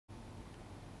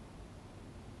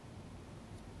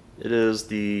It is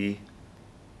the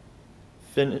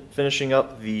finishing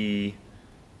up the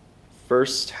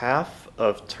first half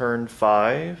of turn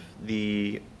 5,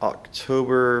 the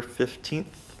October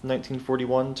 15th,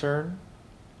 1941 turn.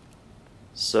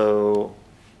 So,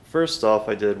 first off,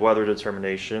 I did weather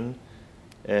determination,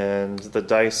 and the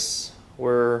dice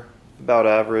were about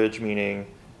average, meaning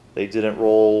they didn't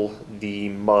roll the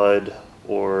mud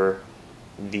or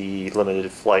the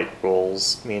limited flight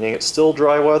rolls, meaning it's still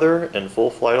dry weather and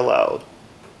full flight allowed.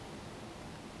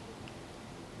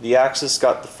 The Axis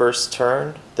got the first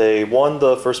turn. They won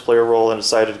the first player roll and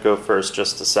decided to go first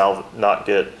just to not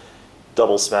get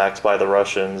double smacked by the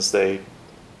Russians. How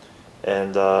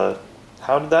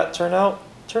did that turn out?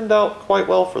 Turned out quite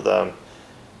well for them.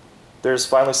 There's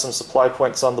finally some supply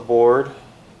points on the board,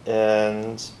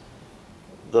 and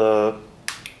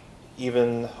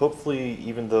hopefully,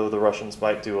 even though the Russians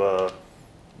might do a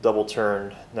double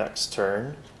turn next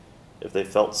turn, if they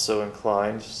felt so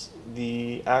inclined,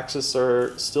 the Axis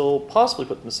are still possibly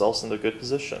putting themselves in a good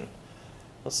position.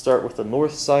 Let's start with the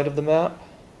north side of the map.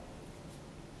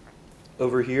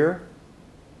 Over here.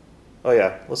 Oh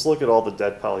yeah, let's look at all the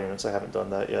dead pile units. I haven't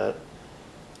done that yet.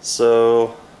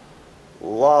 So, a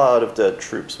lot of dead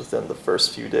troops within the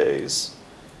first few days.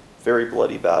 Very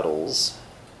bloody battles.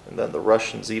 And then the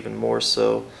Russians even more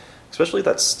so. Especially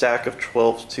that stack of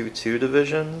 12-2-2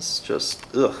 divisions. Just,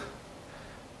 ugh.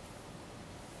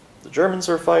 The Germans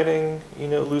are fighting,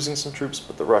 losing some troops,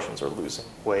 but the Russians are losing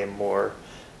way more,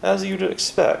 as you'd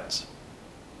expect.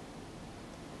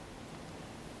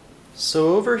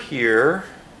 So over here,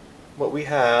 what we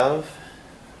have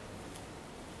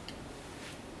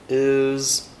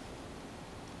is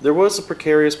there was a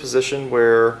precarious position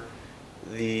where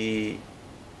the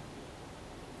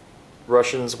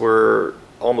Russians were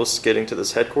almost getting to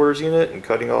this headquarters unit and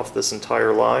cutting off this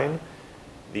entire line.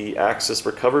 The Axis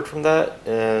recovered from that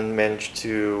and managed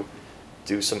to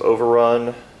do some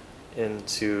overrun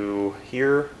into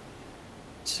here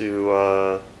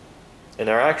and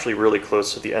are actually really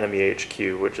close to the enemy HQ,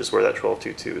 which is where that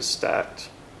 12-2-2 is stacked,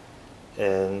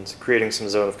 and creating some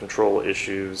zone of control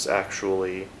issues.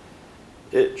 Actually,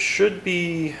 it should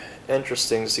be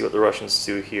interesting to see what the Russians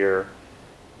do here,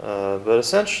 but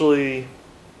essentially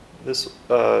this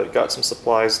got some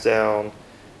supplies down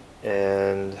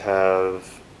and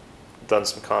have done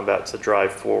some combat to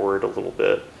drive forward a little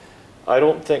bit. I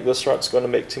don't think this front's going to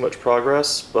make too much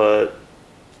progress, but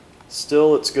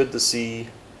still it's good to see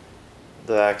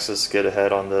the Axis get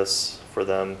ahead on this for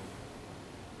them.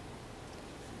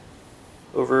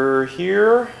 Over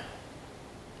here,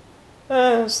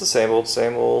 it's the same old,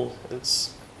 same old.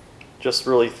 It's just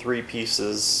really 3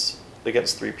 pieces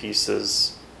against 3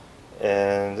 pieces,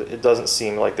 and it doesn't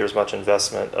seem like there's much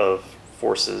investment of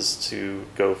forces to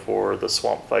go for the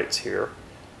swamp fights here.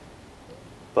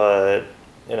 But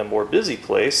in a more busy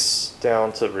place,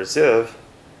 down to Rzhev,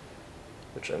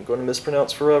 which I'm going to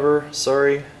mispronounce forever,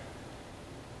 sorry,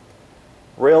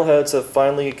 railheads have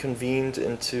finally convened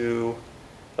into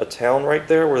a town right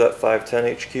there where that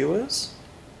 510 HQ is.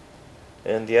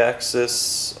 And the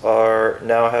Axis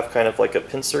now have kind of like a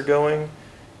pincer going,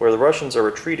 where the Russians are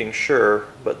retreating, sure,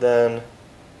 but then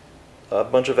a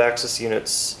bunch of Axis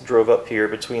units drove up here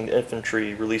between the infantry,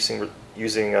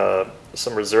 using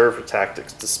some reserve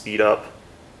tactics to speed up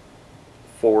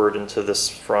forward into this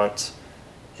front.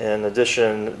 In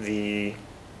addition,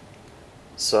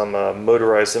 some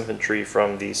motorized infantry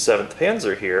from the 7th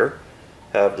Panzer here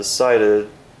have decided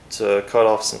to cut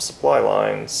off some supply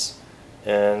lines,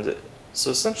 and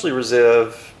so essentially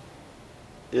Rzhev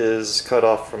is cut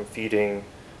off from feeding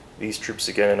these troops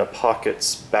again in a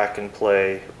pocket's back in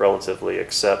play relatively,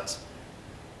 except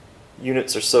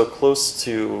units are so close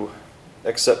to,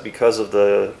 except because of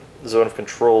the zone of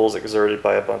controls exerted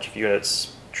by a bunch of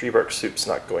units, tree bark soup's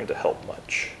not going to help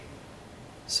much.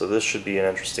 So this should be an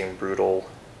interesting, brutal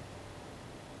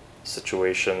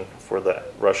situation for the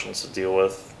Russians to deal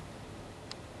with.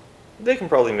 They can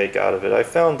probably make out of it. I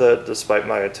found that despite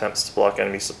my attempts to block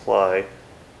enemy supply,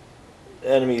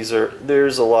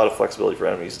 there's a lot of flexibility for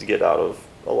enemies to get out of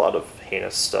a lot of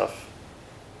heinous stuff.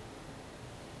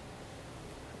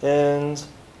 And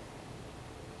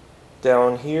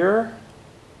down here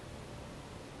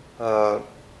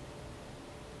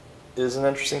is an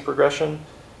interesting progression.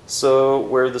 So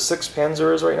where the 6th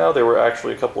Panzer is right now, there were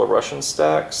actually a couple of Russian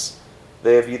stacks.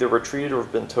 They have either retreated or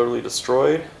have been totally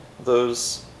destroyed.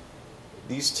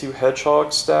 These 2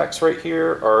 Hedgehog stacks right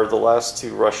here are the last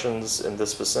 2 Russians in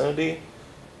this vicinity,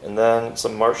 and then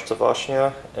some march to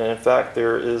Vashnia. And in fact,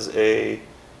 there is a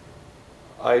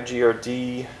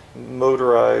IGRD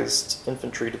motorized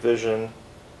infantry division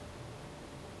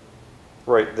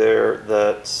right there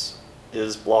that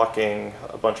is blocking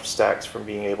a bunch of stacks from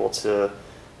being able to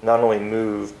not only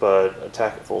move but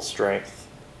attack at full strength.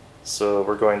 So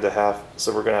we're going to have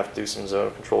to do some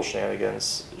zone control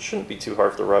shenanigans. It shouldn't be too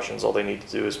hard for the Russians. All they need to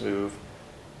do is move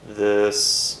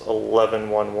this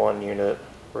 1111 unit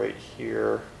right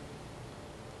here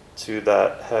to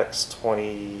that hex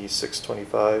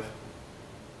 2625.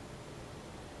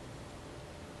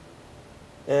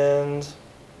 And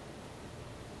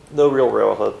no real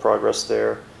railhead progress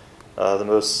there.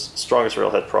 The strongest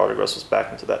railhead progress was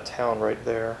back into that town right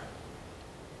there.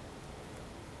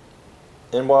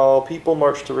 And while people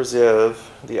march to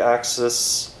Reserve, the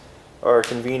Axis are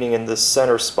convening in this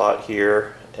center spot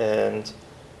here, and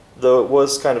though it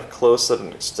was kind of close that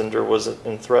an extender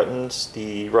wasn't threatened,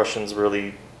 the Russians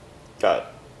really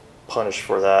got punished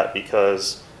for that,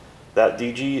 because that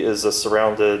DG is a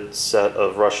surrounded set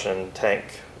of Russian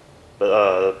tank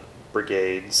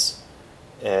brigades,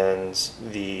 and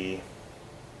the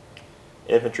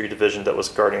infantry division that was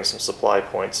guarding some supply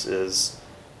points is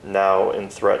now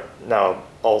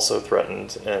also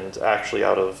threatened and actually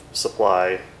out of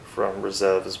supply from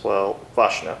Reserve as well.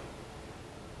 Vashna.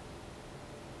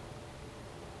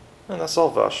 And that's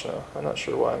all Vashna. I'm not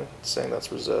sure why I'm saying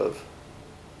that's Reserve.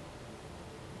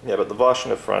 Yeah, but the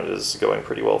Vashna front is going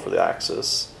pretty well for the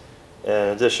Axis. In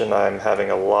addition, I'm having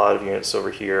a lot of units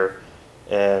over here,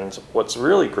 and what's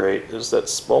really great is that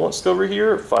Smolensk over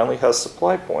here finally has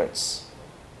supply points.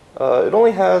 It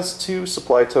only has 2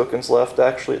 supply tokens left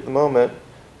actually at the moment,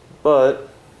 but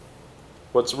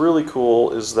what's really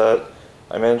cool is that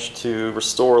I managed to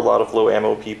restore a lot of low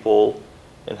ammo people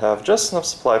and have just enough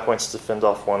supply points to fend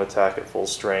off one attack at full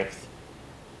strength,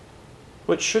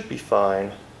 which should be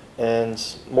fine,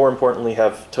 and more importantly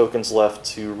have tokens left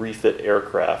to refit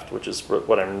aircraft, which is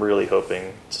what I'm really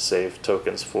hoping to save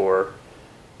tokens for,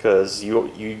 because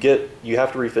you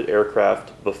have to refit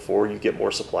aircraft before you get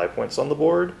more supply points on the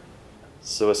board.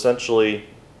 So essentially,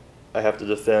 I have to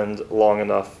defend long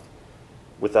enough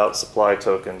without supply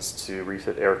tokens to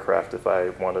refit aircraft if I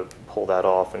want to pull that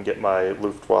off and get my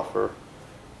Luftwaffe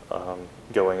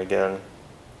going again.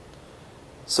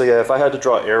 So yeah, if I had to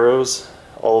draw arrows,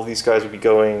 all of these guys would be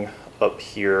going up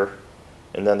here,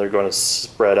 and then they're going to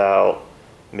spread out,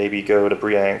 maybe go to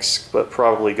Bryansk, but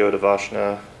probably go to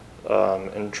Vashna,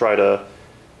 and try to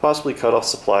possibly cut off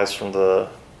supplies from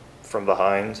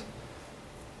behind.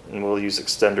 And we'll use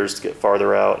extenders to get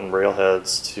farther out and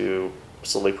railheads to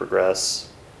slowly progress.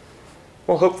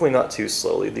 Well, hopefully not too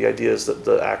slowly. The idea is that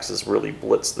the Axis really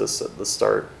blitz this at the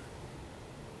start.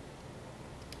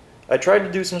 I tried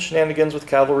to do some shenanigans with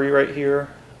cavalry right here.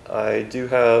 I do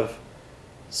have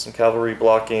some cavalry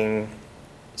blocking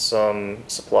some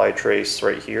supply trace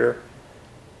right here.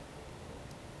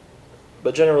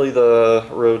 But generally the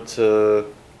road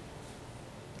to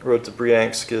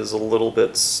Bryansk is a little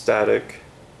bit static.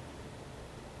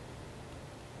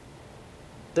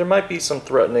 There might be some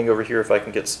threatening over here if I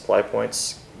can get supply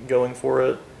points going for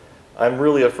it. I'm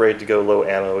really afraid to go low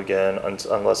ammo again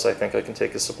unless I think I can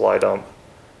take a supply dump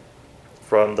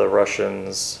from the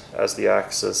Russians as the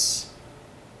Axis.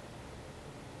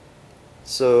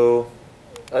 So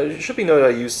it should be noted I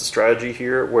used the strategy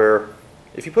here where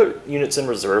if you put units in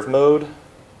reserve mode,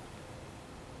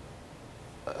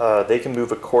 they can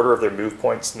move a quarter of their move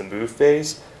points in the move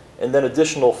phase, and then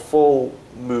additional full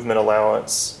movement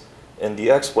allowance in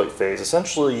the exploit phase.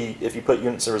 Essentially, if you put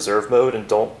units in reserve mode and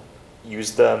don't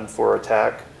use them for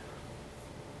attack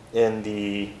in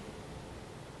the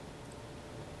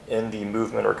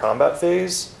movement or combat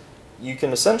phase, you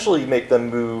can essentially make them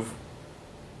move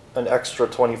an extra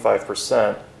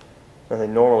 25% than they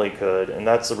normally could, and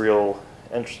that's a real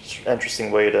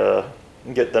interesting way to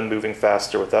get them moving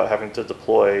faster without having to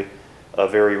deploy a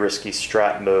very risky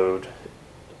strat mode,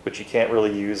 which you can't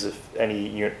really use if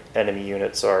any enemy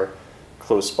units are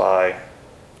close by.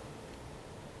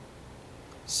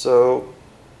 So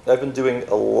I've been doing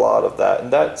a lot of that,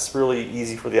 and that's really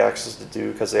easy for the Axis to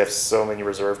do because they have so many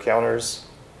reserve counters.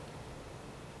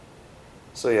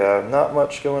 So yeah, not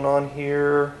much going on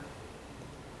here.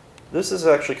 This is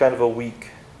actually kind of a weak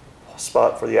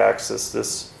spot for the Axis,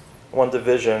 this one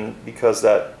division, because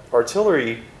that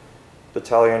artillery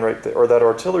battalion right there, or that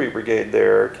artillery brigade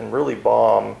there, can really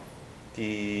bomb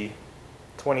the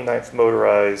 29th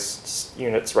motorized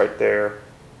units right there,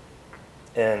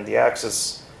 and the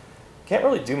Axis can't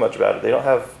really do much about it. They don't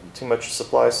have too much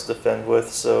supplies to defend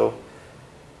with, so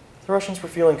if the Russians were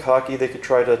feeling cocky, they could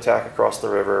try to attack across the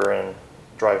river and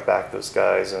drive back those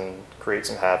guys and create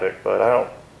some havoc, but I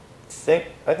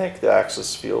think the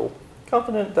Axis feel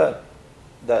confident that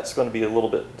that's going to be a little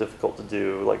bit difficult to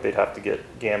do. Like, they'd have to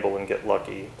gamble and get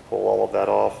lucky to pull all of that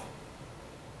off.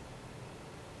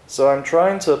 So I'm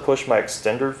trying to push my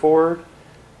extender forward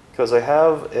because I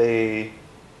have a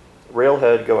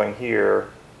railhead going here,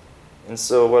 and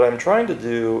so what I'm trying to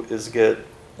do is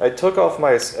I took off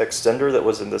my extender that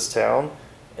was in this town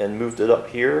and moved it up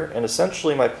here, and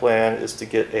essentially my plan is to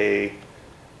get a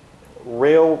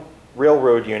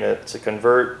railroad unit to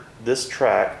convert this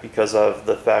track because of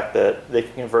the fact that they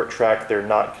can convert track they're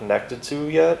not connected to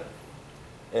yet,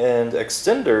 and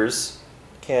extenders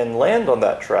can land on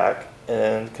that track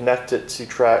and connect it to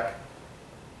track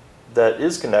that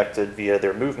is connected via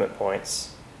their movement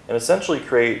points, and essentially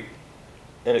create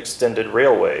an extended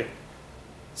railway.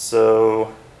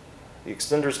 So the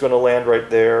extender is going to land right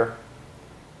there,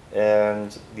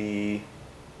 and the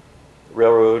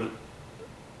railroad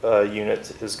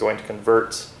unit is going to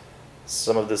convert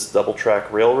some of this double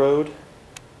track railroad,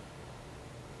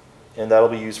 and that'll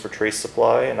be used for trace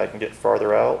supply, and I can get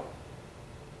farther out.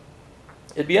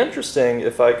 It'd be interesting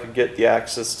if I could get the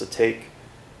Axis to take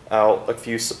out a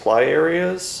few supply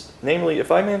areas. Namely,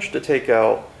 if I managed to take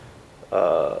out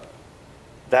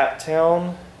that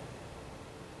town,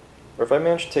 or if I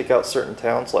managed to take out certain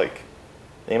towns, like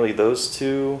namely those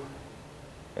two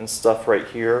and stuff right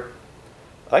here,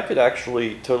 I could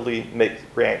actually totally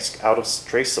make Bryansk out of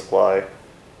trace supply,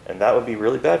 and that would be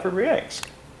really bad for Bryansk.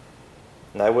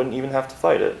 And I wouldn't even have to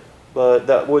fight it. But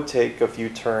that would take a few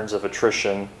turns of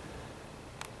attrition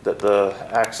that the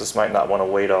Axis might not want to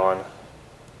wait on.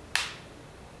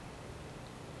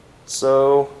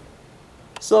 So,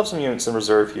 still have some units in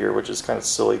reserve here, which is kind of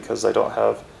silly because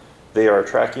they are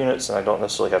track units and I don't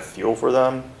necessarily have fuel for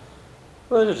them.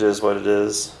 But it is what it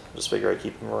is. Just figure I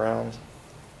keep them around.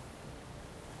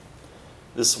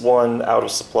 This one out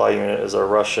of supply unit is a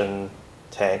Russian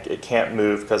tank. It can't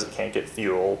move because it can't get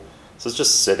fuel. So it's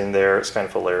just sitting there. It's kind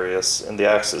of hilarious. And the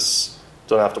Axis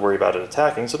don't have to worry about it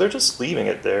attacking, so they're just leaving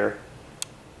it there.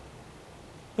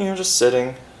 You know, just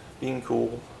sitting, being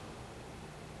cool.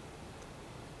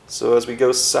 So as we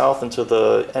go south into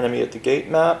the enemy at the gate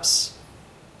maps,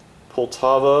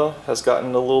 Poltava has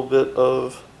gotten a little bit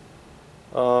of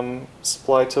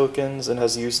supply tokens and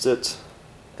has used it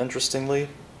interestingly.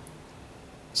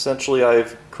 Essentially,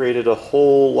 I've created a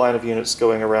whole line of units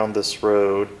going around this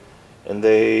road, and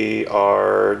they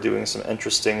are doing some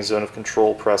interesting zone of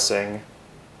control pressing,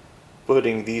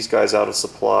 putting these guys out of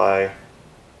supply.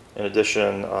 In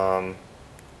addition,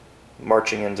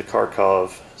 marching into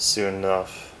Kharkov soon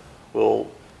enough.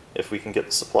 If we can get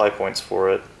the supply points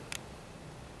for it.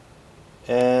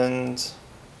 And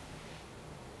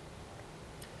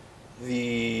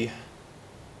the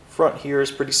front here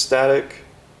is pretty static.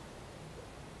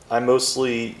 I'm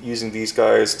mostly using these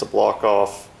guys to block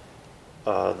off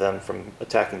them from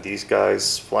attacking these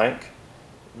guys' flank.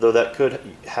 Though that could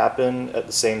happen at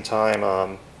the same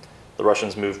time. The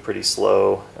Russians move pretty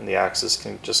slow, and the Axis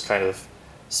can just kind of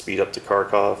speed up to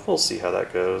Kharkov. We'll see how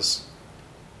that goes.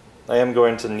 I am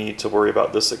going to need to worry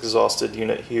about this exhausted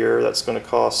unit here. That's going to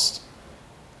cost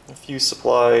a few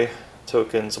supply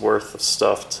tokens worth of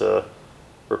stuff to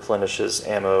replenish his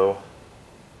ammo.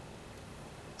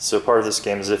 So part of this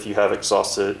game is if you have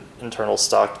exhausted internal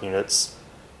stock units,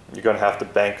 you're going to have to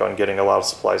bank on getting a lot of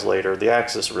supplies later. The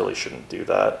Axis really shouldn't do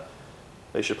that.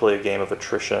 They should play a game of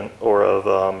attrition, or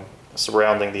of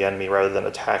surrounding the enemy rather than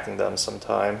attacking them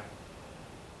sometime.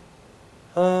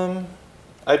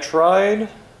 I tried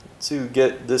to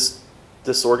get this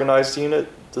disorganized unit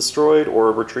destroyed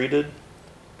or retreated,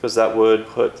 because that would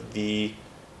put the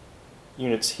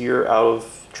units here out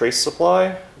of trace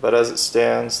supply, but as it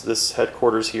stands, this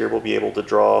headquarters here will be able to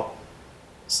draw,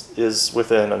 is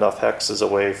within enough hexes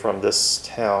away from this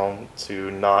town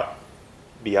to not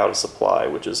be out of supply,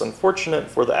 which is unfortunate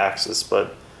for the Axis,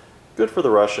 but good for the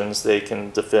Russians. They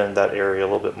can defend that area a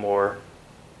little bit more,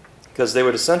 because they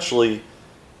would essentially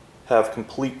have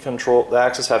complete control. The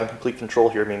Axis having complete control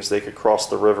here means they could cross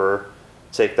the river,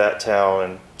 take that town,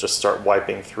 and just start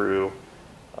wiping through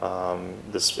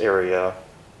this area.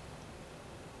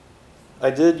 I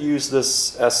did use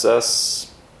this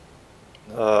SS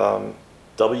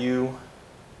W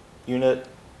unit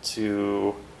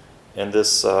and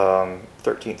this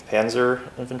 13th Panzer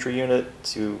infantry unit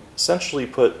to essentially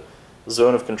put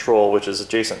zone of control, which is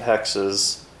adjacent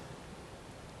hexes,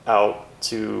 out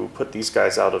to put these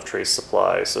guys out of trace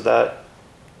supply. So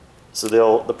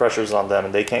the pressure's on them,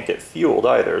 and they can't get fueled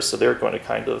either, so they're going to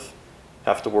kind of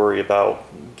have to worry about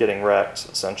getting wrecked,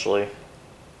 essentially.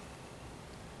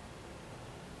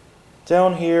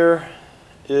 Down here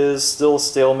is still a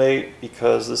stalemate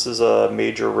because this is a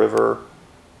major river,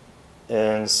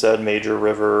 and said major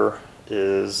river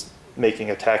is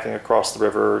making attacking across the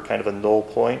river kind of a null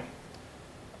point.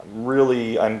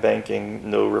 Really, I'm banking,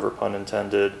 no river pun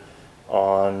intended,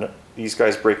 on these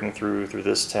guys breaking through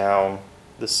this town,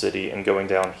 this city, and going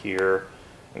down here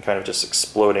and kind of just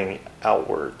exploding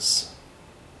outwards.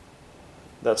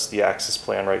 That's the Axis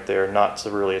plan right there, not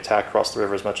to really attack across the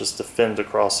river as much as defend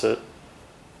across it,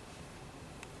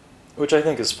 which I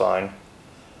think is fine.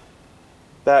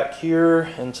 Back here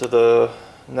into the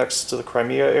next to the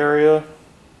Crimea area,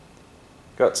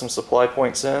 got some supply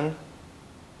points in.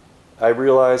 I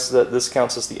realized that this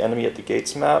counts as the enemy at the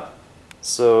gates map,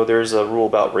 so there's a rule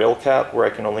about rail cap where I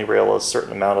can only rail a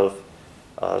certain amount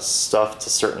of stuff to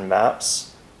certain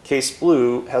maps. Case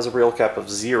Blue has a rail cap of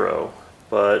 0,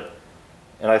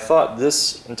 and I thought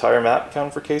this entire map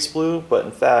counted for Case Blue, but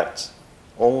in fact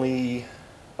only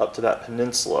up to that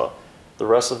peninsula. The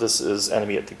rest of this is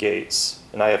enemy at the gates,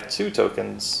 and I have 2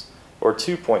 tokens, or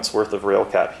 2 points worth of rail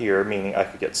cap here, meaning I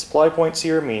could get supply points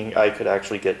here, meaning I could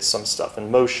actually get some stuff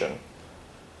in motion.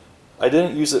 I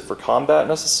didn't use it for combat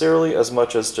necessarily, as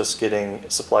much as just getting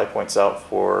supply points out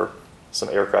for some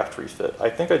aircraft refit.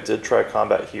 I think I did try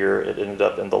combat here. It ended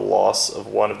up in the loss of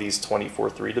one of these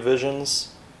 24-3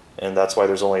 divisions, and that's why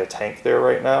there's only a tank there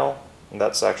right now, and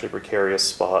that's actually a precarious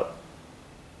spot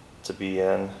to be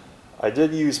in. I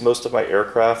did use most of my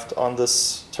aircraft on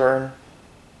this turn,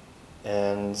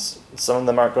 and some of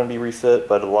them aren't going to be refit,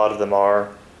 but a lot of them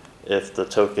are if the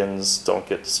tokens don't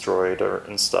get destroyed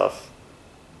and stuff.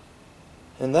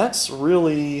 And that's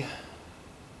really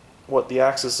what the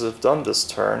Axis have done this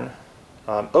turn.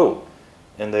 Oh,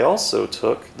 and they also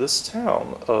took this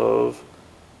town of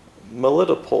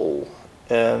Melitopol.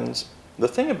 And the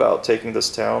thing about taking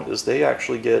this town is they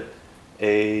actually get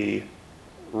a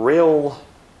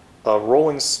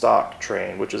rolling stock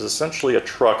train, which is essentially a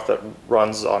truck that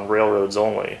runs on railroads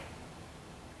only.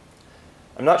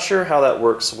 I'm not sure how that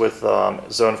works with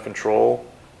Zone of Control.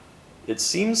 It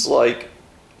seems like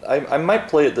I might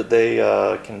play it that they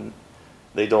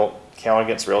don't count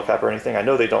against rail cap or anything. I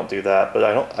know they don't do that, but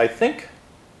I think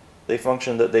they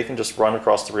function that they can just run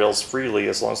across the rails freely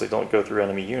as long as they don't go through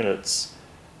enemy units,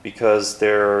 because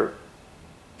their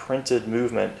printed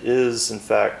movement is in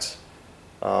fact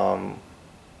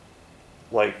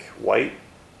like white,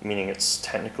 meaning it's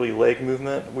technically leg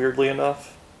movement, weirdly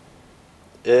enough.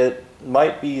 It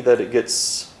might be that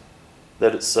it's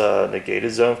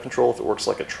negated zone of control if it works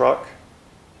like a truck.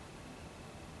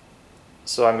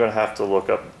 So I'm going to have to look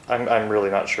up, I'm really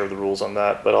not sure of the rules on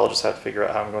that, but I'll just have to figure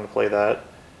out how I'm going to play that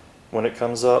when it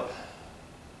comes up.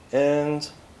 And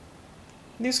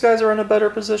these guys are in a better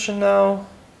position now.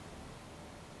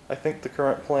 I think the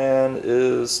current plan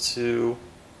is to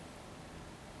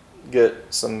get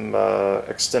some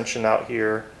extension out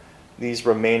here. These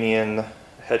Romanian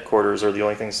headquarters are the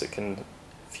only things that can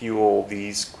fuel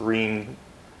these green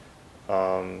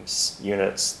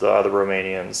units, the other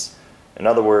Romanians. In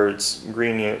other words,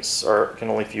 green units can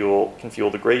only fuel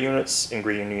the gray units and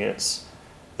green units.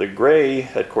 The gray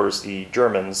headquarters, the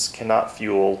Germans, cannot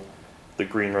fuel the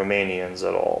green Romanians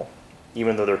at all,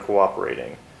 even though they're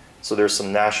cooperating. So there's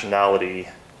some nationality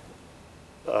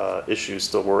issues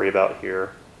to worry about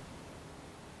here.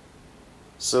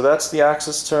 So that's the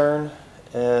Axis turn,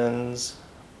 and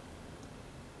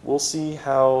we'll see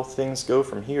how things go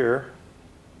from here.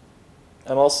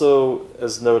 I'm also,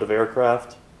 as note of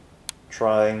aircraft,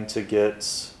 trying to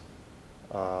get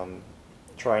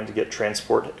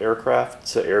transport aircraft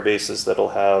to air bases that'll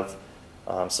have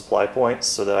supply points,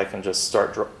 so that I can just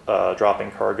start dropping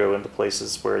cargo into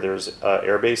places where there's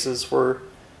air bases for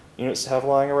units to have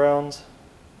lying around,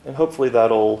 and hopefully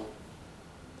that'll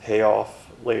pay off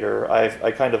later.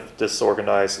 I kind of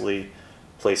disorganizedly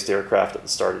placed aircraft at the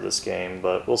start of this game,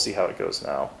 but we'll see how it goes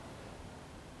now.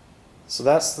 So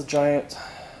that's the giant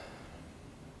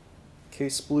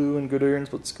Case Blue and Guderian's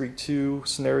Blitzkrieg 2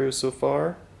 scenario so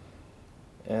far,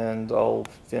 and I'll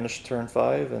finish turn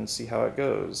 5 and see how it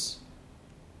goes.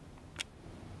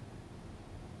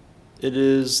 It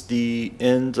is the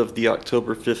end of the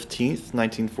October 15th,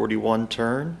 1941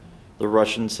 turn. The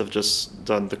Russians have just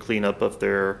done the cleanup of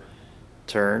their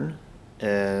turn,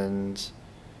 and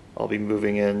I'll be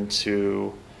moving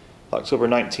into October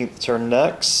 19th turn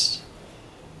next.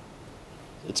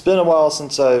 It's been a while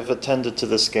since I've attended to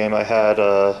this game. I had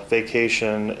a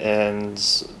vacation, and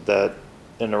that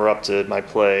interrupted my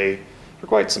play for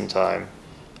quite some time.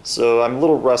 So I'm a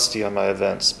little rusty on my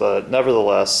events, but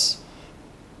nevertheless,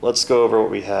 let's go over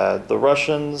what we had. The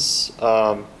Russians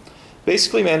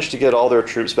basically managed to get all their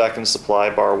troops back in supply,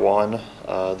 bar one.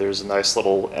 There's a nice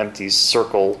little empty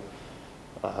circle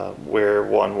where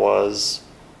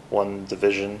one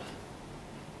division.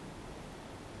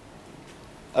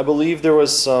 I believe there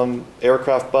was some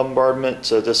aircraft bombardment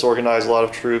to disorganize a lot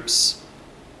of troops.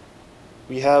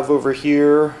 We have over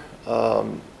here a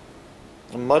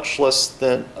much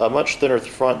thinner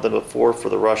front than before for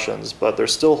the Russians, but they're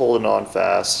still holding on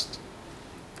fast.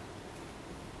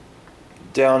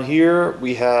 Down here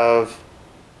we have,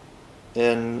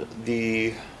 in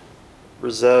the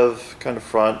Reserve kind of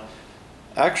front,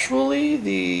 actually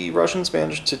the Russians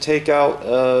managed to take out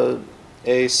a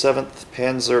 7th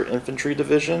Panzer Infantry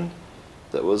Division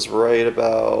that was right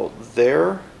about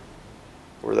there,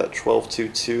 where that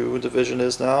 1222 division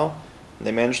is now, and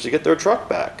they managed to get their truck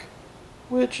back,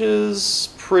 which is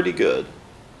pretty good.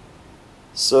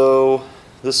 So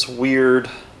this weird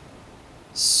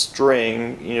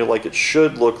string, like it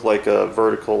should look like a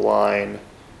vertical line.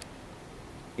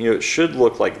 It should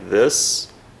look like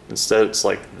this. Instead it's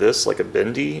like this, like a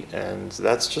bendy, and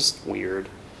that's just weird.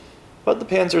 But the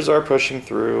Panzers are pushing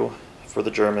through for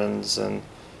the Germans, and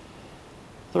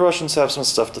the Russians have some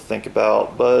stuff to think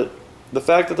about, but the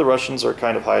fact that the Russians are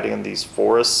kind of hiding in these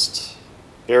forest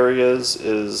areas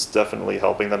is definitely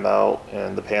helping them out,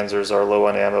 and the Panzers are low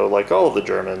on ammo like all of the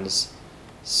Germans.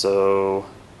 So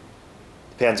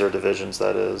Panzer divisions,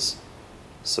 that is.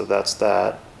 So that's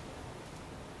that.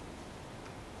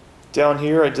 Down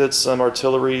here I did some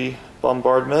artillery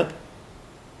bombardment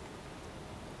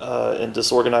and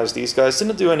disorganized these guys.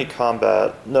 Didn't do any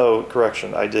combat. No,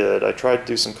 correction, I did. I tried to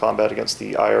do some combat against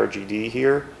the IRGD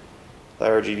here. The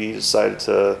IRGD decided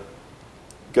to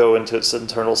go into its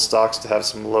internal stocks to have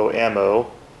some low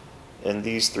ammo, and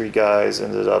these three guys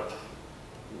ended up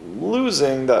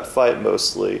losing that fight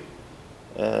mostly.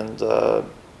 And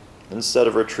instead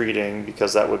of retreating,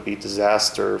 because that would be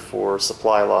disaster for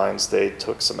supply lines, they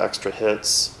took some extra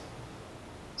hits.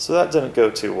 So that didn't go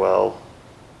too well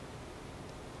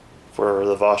for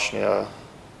the Vashnia.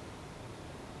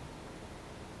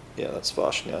 Yeah, that's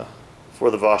Vashnia. For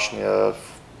the Vashnia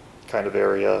kind of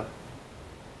area.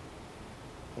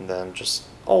 And then just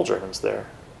all Germans there.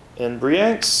 In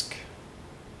Bryansk,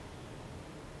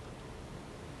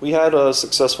 we had a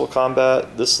successful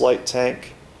combat. This light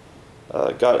tank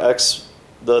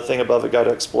the thing above it got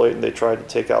exploit, and they tried to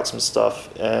take out some stuff,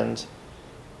 and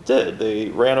did. They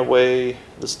ran away.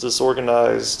 This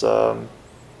disorganized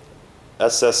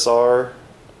SSR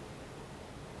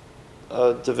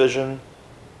division,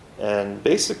 and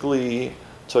basically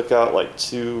took out like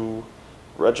 2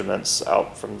 regiments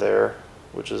out from there,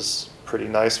 which is pretty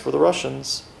nice for the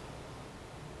Russians.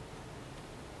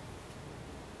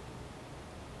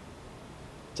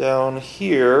 Down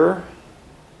here,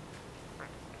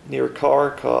 near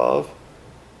Kharkov,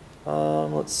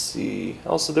 let's see,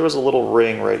 also there was a little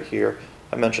ring right here.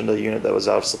 I mentioned a unit that was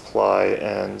out of supply,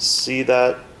 and see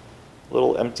that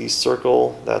little empty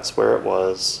circle? That's where it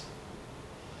was.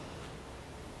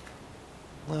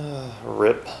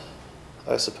 RIP,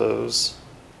 I suppose.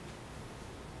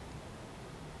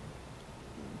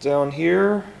 Down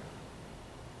here,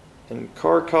 in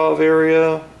Kharkov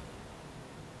area,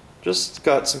 just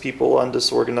got some people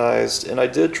undisorganized, and I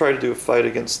did try to do a fight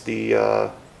against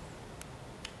the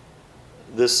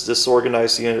this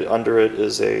disorganized unit. Under it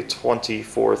is a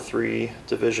 24-3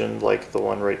 division like the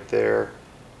one right there,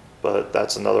 but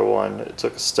that's another one. It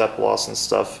took a step loss and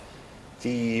stuff.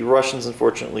 The Russians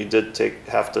unfortunately did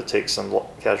have to take some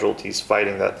casualties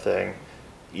fighting that thing.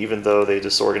 Even though they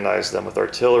disorganized them with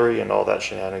artillery and all that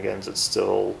shenanigans, it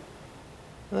still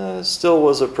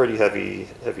was a pretty heavy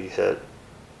hit.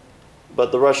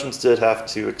 But the Russians did have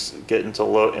to get into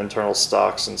low internal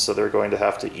stocks, and so they're going to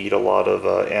have to eat a lot of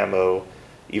ammo,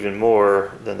 even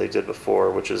more than they did before,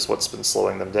 which is what's been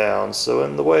slowing them down. So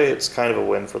in the way, it's kind of a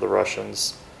win for the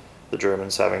Russians, the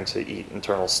Germans having to eat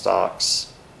internal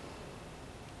stocks.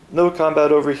 No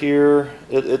combat over here.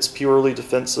 It's purely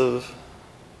defensive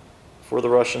for the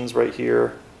Russians right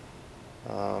here.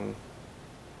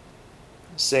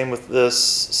 Same with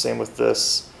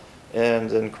this,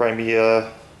 and in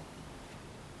Crimea,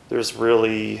 there's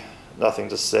really nothing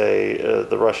to say.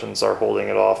 The Russians are holding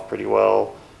it off pretty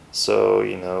well, so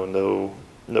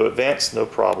no advance, no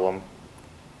problem.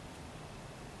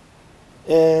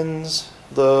 And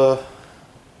the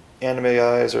anime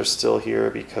eyes are still here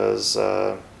because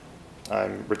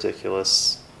I'm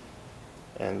ridiculous,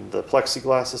 and the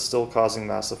plexiglass is still causing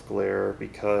massive glare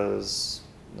because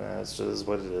it's just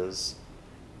what it is.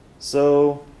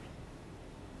 So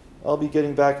I'll be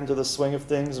getting back into the swing of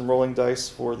things and rolling dice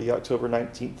for the October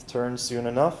 19th turn soon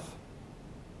enough.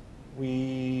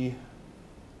 We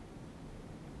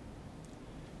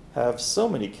have so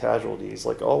many casualties,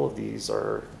 like all of these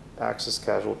are Axis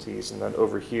casualties, and then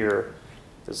over here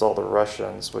is all the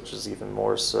Russians, which is even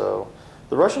more so.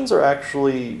 The Russians are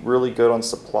actually really good on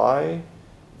supply,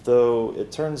 though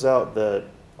it turns out that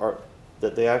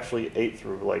they actually ate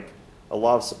through like a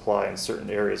lot of supply in certain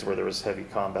areas where there was heavy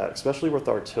combat, especially with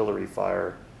artillery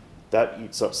fire. That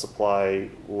eats up supply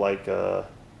like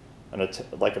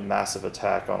like a massive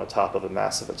attack on top of a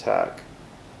massive attack.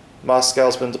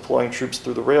 Moscow's been deploying troops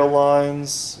through the rail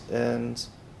lines, and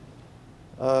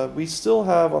we still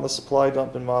have on the supply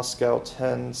dump in Moscow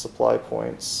 10 supply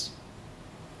points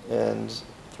and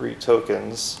 3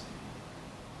 tokens.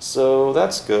 So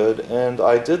that's good, and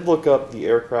I did look up the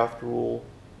aircraft rule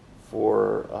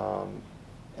for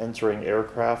entering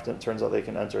aircraft, and it turns out they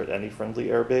can enter at any friendly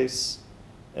airbase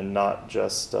and not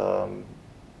just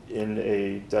in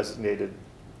a designated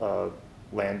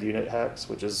land unit hex,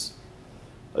 which is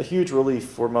a huge relief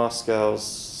for Moscow's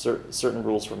certain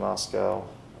rules for Moscow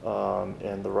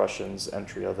and the Russians'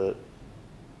 entry of it.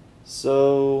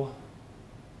 So,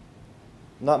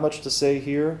 not much to say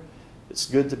here. It's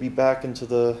good to be back into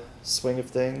the swing of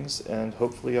things, and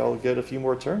hopefully I'll get a few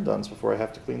more turn dones before I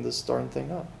have to clean this darn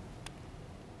thing up.